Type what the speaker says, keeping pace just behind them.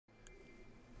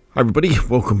Hi everybody,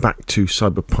 welcome back to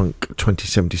Cyberpunk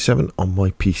 2077 on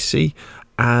my PC,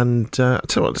 and tell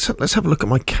you what, let's have a look at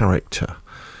my character.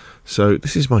 So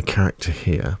this is my character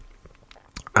here,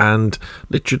 and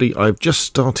literally I've just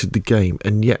started the game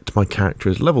and yet my character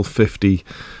is level 50.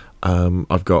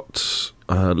 I've got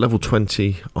level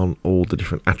 20 on all the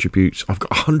different attributes. I've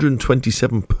got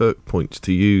 127 perk points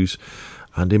to use,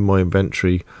 and in my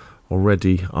inventory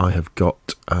already I have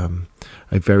got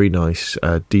a very nice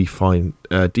D5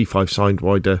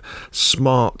 Sidewinder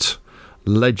smart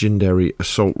legendary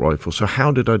assault rifle. So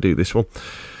how did I do this? Well,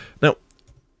 now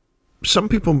some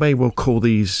people may well call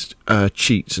these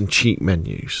cheats and cheat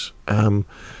menus, but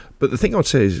the thing I would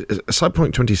say is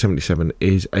Cyberpunk 2077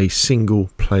 is a single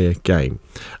player game,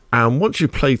 and once you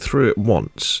play through it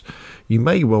once, you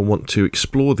may well want to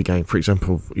explore the game, for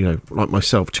example, you know, like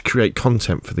myself, to create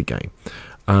content for the game.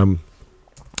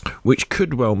 Which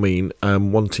could well mean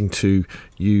wanting to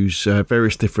use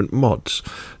various different mods.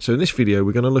 So in this video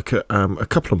we're going to look at a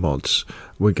couple of mods.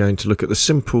 We're going to look at the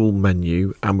simple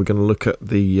menu, and we're going to look at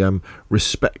the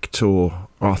Respector, or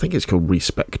I think it's called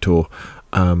Respector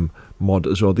mod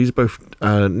as well. These are both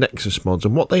Nexus mods,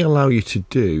 and what they allow you to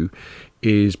do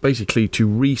is basically to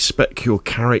respec your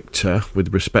character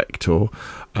with Respector,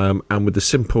 and with the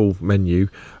simple menu,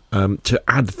 to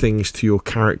add things to your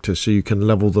character so you can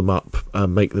level them up,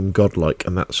 make them godlike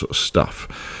and that sort of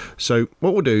stuff. So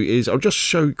what we'll do is I'll just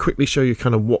quickly show you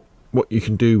kind of what you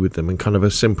can do with them, and kind of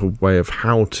a simple way of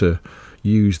how to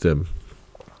use them,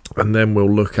 and then we'll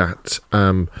look at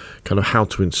kind of how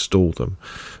to install them.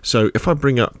 So if I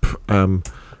bring up my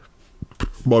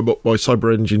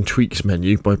Cyber Engine tweaks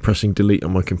menu by pressing delete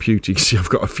on my computer, you see I've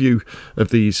got a few of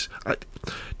these.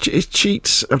 Is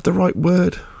cheats the right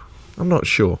word? I'm not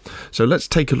sure. So let's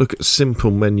take a look at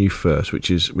simple menu first, which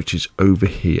is over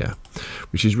here,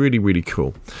 which is really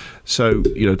cool. So,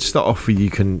 you know, to start off with,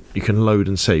 you can load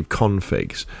and save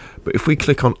configs. But if we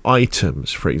click on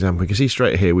items, for example, you can see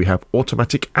straight here we have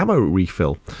automatic ammo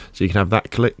refill. So you can have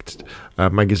that clicked,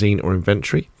 magazine or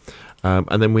inventory.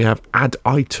 And then we have add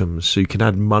items, so you can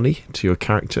add money to your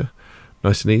character,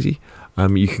 nice and easy.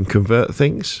 You can convert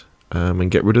things,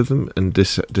 and get rid of them, and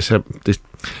disassemble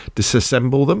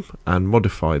them and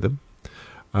modify them.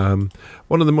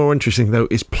 One of the more interesting though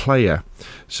is player.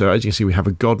 So as you can see, we have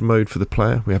a god mode for the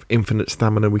player, we have infinite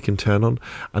stamina we can turn on,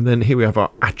 and then here we have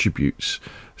our attributes.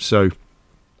 So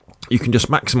you can just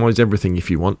maximize everything if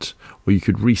you want, or you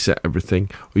could reset everything,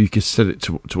 or you could set it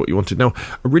to what you wanted. Now,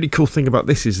 a really cool thing about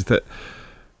this is that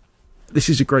this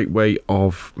is a great way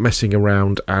of messing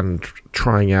around and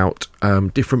trying out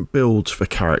different builds for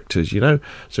characters, you know.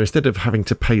 So instead of having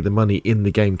to pay the money in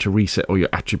the game to reset all your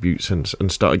attributes and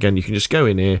start again, you can just go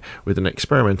in here with an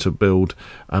experimental build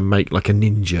and make like a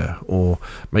ninja, or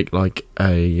make like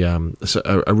a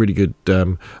really good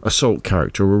assault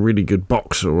character, or a really good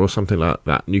boxer, or something like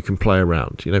that, and you can play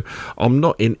around, you know. I'm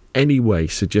not in any way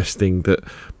suggesting that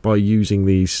by using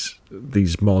these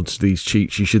mods, these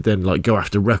cheats, you should then like go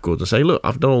after records and say, look,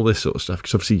 I've done all this sort of stuff,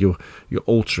 because obviously you're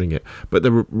altering it. But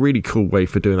they're a really cool way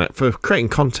for doing that, for creating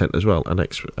content as well, and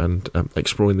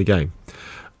exploring the game.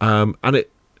 And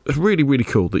it's really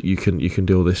cool that you can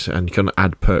do all this, and you can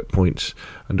add perk points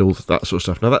and all that sort of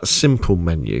stuff. Now that's simple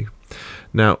menu.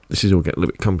 Now this is all getting a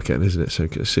little bit complicated, isn't it? So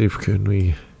let's see if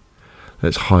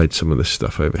let's hide some of this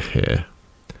stuff over here.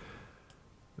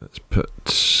 Let's put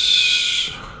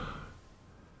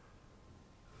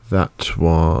that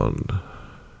one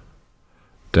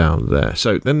down there.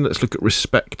 So then let's look at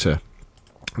Respector.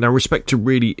 Now Respector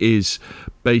really is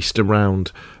based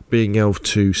around being able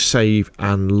to save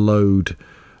and load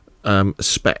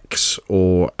specs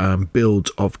or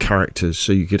builds of characters.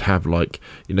 So you could have, like,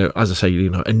 you know, as I say, you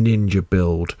know, a ninja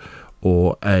build,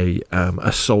 or a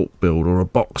assault build, or a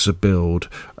boxer build,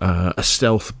 a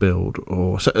stealth build,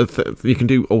 or you can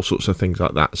do all sorts of things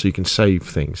like that. So you can save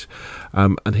things,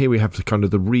 and here we have the kind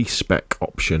of the respec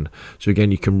option. So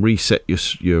again, you can reset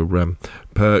your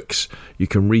perks, you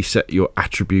can reset your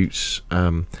attributes.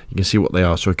 You can see what they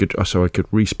are. So I could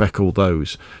respec all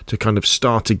those to kind of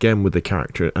start again with the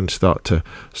character and start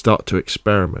to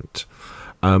experiment.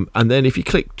 And then if you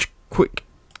click quick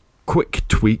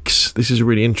tweaks, this is a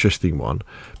really interesting one,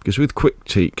 because with quick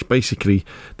tweaks, basically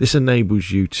this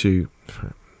enables you to,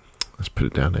 let's put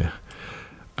it down here,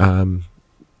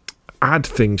 add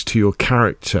things to your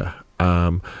character.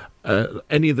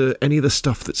 Any of the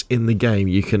stuff that's in the game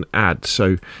you can add.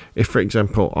 So if, for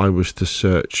example, I was to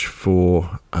search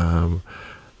for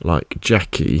like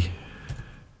Jackie,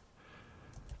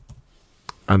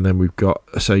 and then we've got,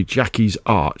 say, Jackie's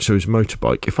arch, so his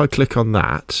motorbike. If I click on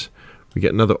that, we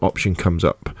get another option comes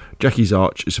up. Jackie's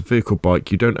Arch is a vehicle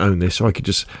bike. You don't own this, so I could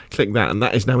just click that, and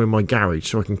that is now in my garage,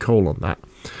 so I can call on that.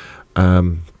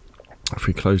 If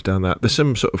we close down that, there's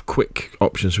some sort of quick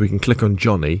options. We can click on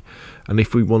Johnny, and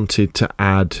if we wanted to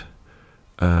add,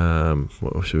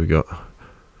 what else have we got?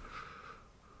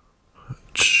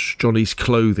 Johnny's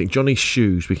clothing, Johnny's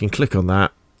shoes. We can click on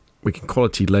that. We can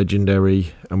quality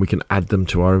legendary, and we can add them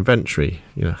to our inventory.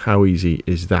 You know, how easy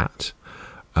is that?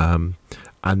 And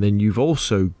then you've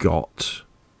also got,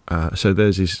 so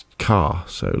there's his car.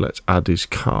 So let's add his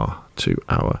car to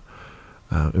our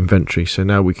inventory. So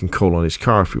now we can call on his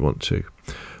car if we want to.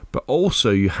 But also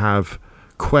you have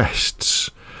quests.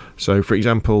 So for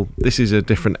example, this is a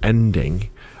different ending.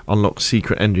 Unlock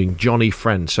secret ending, Johnny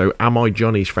friend. So am I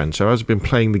Johnny's friend? So as I've been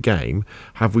playing the game,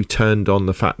 have we turned on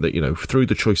the fact that, you know, through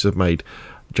the choices I've made,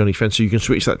 Johnny friend? So you can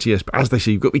switch that to yes. But as they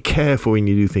say, you've got to be careful when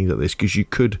you do things like this, because you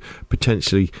could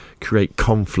potentially create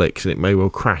conflicts, and it may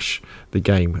well crash the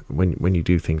game when you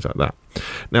do things like that.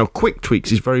 Now, quick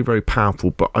tweaks is very, very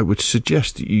powerful, but I would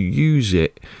suggest that you use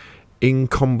it in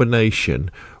combination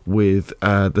with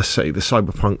the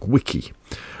Cyberpunk wiki.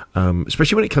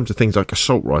 Especially when it comes to things like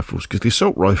assault rifles, because the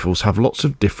assault rifles have lots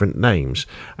of different names,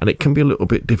 and it can be a little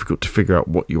bit difficult to figure out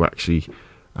what you actually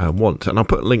want. And I'll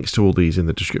put links to all these in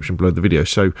the description below the video.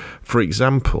 So, for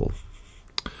example,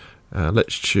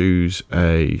 let's choose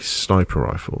a sniper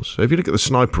rifle. So if you look at the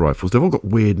sniper rifles, they've all got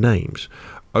weird names.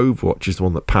 Overwatch is the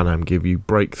one that Pan Am give you.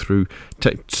 Breakthrough,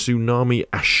 Tsunami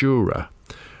Ashura,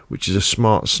 which is a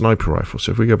smart sniper rifle.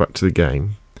 So if we go back to the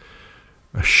game,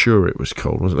 Ashura it was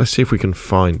called. Let's see if we can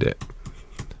find it.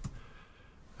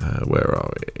 Where are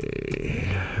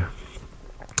we?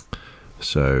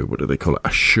 So what do they call it?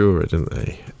 Ashura, didn't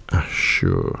they?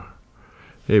 Ashura.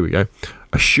 Here we go.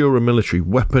 Ashura military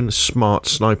weapon smart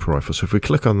sniper rifle. So if we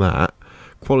click on that,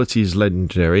 quality is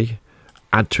legendary.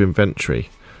 Add to inventory.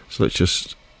 So let's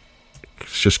just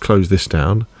close this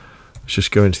down. Let's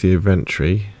just go into the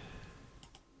inventory.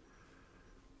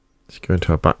 Let's go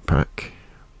into our backpack.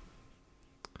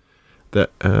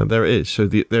 There it is. So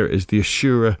there it is, the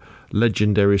Ashura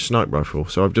legendary sniper rifle.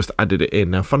 So I've just added it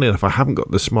in. Now, funny enough, I haven't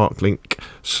got the Smart Link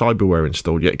cyberware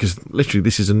installed yet, because literally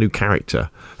this is a new character.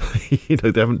 You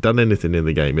know, they haven't done anything in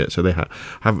the game yet, so they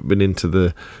haven't been into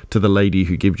the lady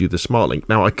who gives you the Smart Link.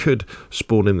 Now, I could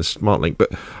spawn in the Smart Link,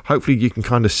 but hopefully you can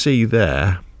kind of see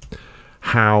there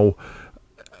how,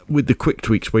 with the quick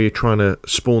tweaks where you're trying to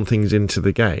spawn things into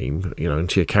the game, you know,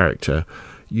 into your character,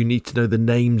 you need to know the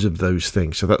names of those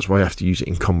things. So that's why I have to use it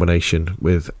in combination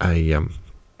with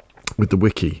with the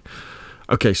wiki.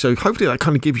 Okay, so hopefully that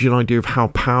kind of gives you an idea of how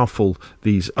powerful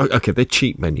these... Okay, they're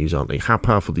cheat menus, aren't they? How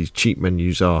powerful these cheat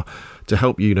menus are to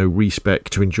help you, respec,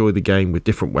 to enjoy the game with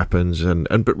different weapons,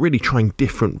 but really trying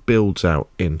different builds out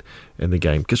in the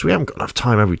game, because we haven't got enough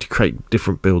time, have we, to create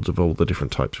different builds of all the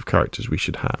different types of characters we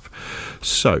should have.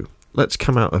 So let's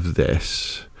come out of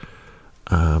this,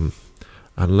 and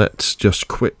let's just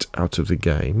quit out of the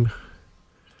game,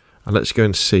 and let's go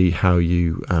and see how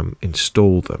you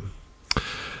install them.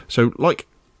 So, like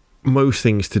most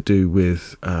things to do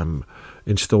with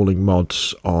installing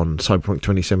mods on Cyberpunk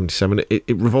 2077, it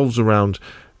revolves around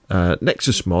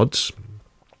Nexus mods,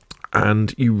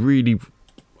 and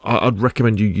I'd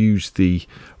recommend you use the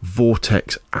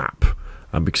Vortex app,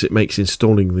 because it makes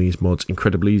installing these mods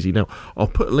incredibly easy. Now, I'll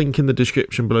put a link in the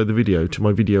description below the video to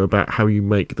my video about how you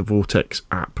make the Vortex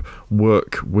app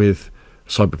work with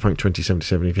Cyberpunk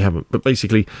 2077 if you haven't. But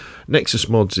basically, Nexus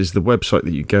Mods is the website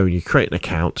that you go and you create an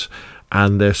account,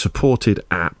 and their supported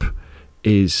app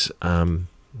is the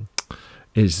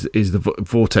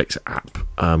Vortex app,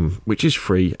 which is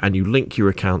free, and you link your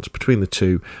accounts between the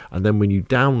two, and then when you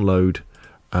download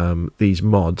these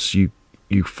mods, you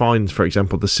find, for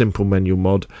example, the simple menu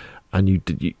mod, and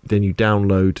then you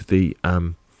download the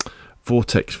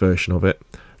Vortex version of it.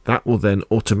 That will then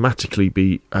automatically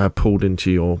be pulled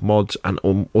into your mods and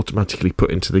automatically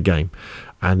put into the game.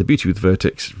 And the beauty with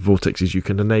Vortex is you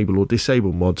can enable or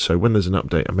disable mods. So when there's an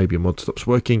update and maybe a mod stops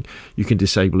working, you can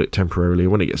disable it temporarily.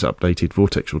 When it gets updated,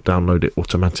 Vortex will download it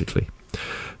automatically.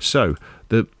 So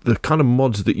the kind of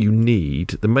mods that you need,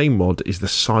 the main mod is the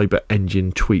Cyber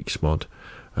Engine Tweaks mod.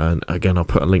 And again, I'll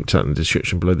put a link to that in the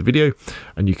description below the video,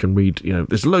 and you can read,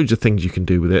 there's loads of things you can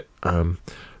do with it.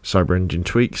 Cyber Engine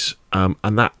Tweaks,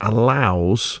 and that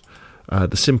allows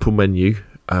the simple menu,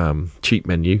 cheat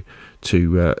menu,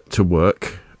 to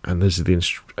work. And there's the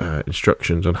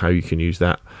instructions on how you can use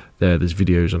that. There's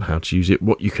videos on how to use it,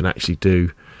 what you can actually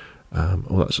do,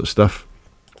 all that sort of stuff.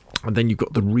 And then you've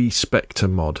got the Respector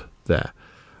mod there.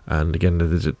 And again,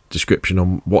 there's a description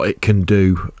on what it can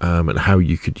do, and how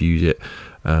you could use it,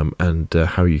 and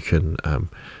how you can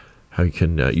how you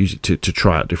can use it to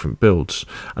try out different builds.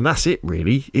 And that's it,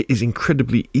 really. It is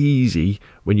incredibly easy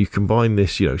when you combine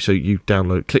this, so you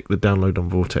click the download on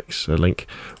Vortex link.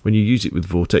 When you use it with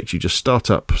Vortex, you just start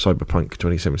up Cyberpunk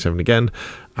 2077 again,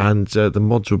 and the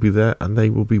mods will be there and they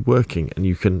will be working, and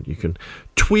you can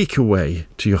tweak away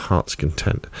to your heart's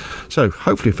content. So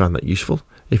hopefully you found that useful.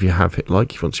 If you have, hit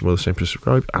like. If you want to see more of the same, please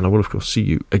subscribe, and I will of course see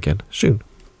you again soon.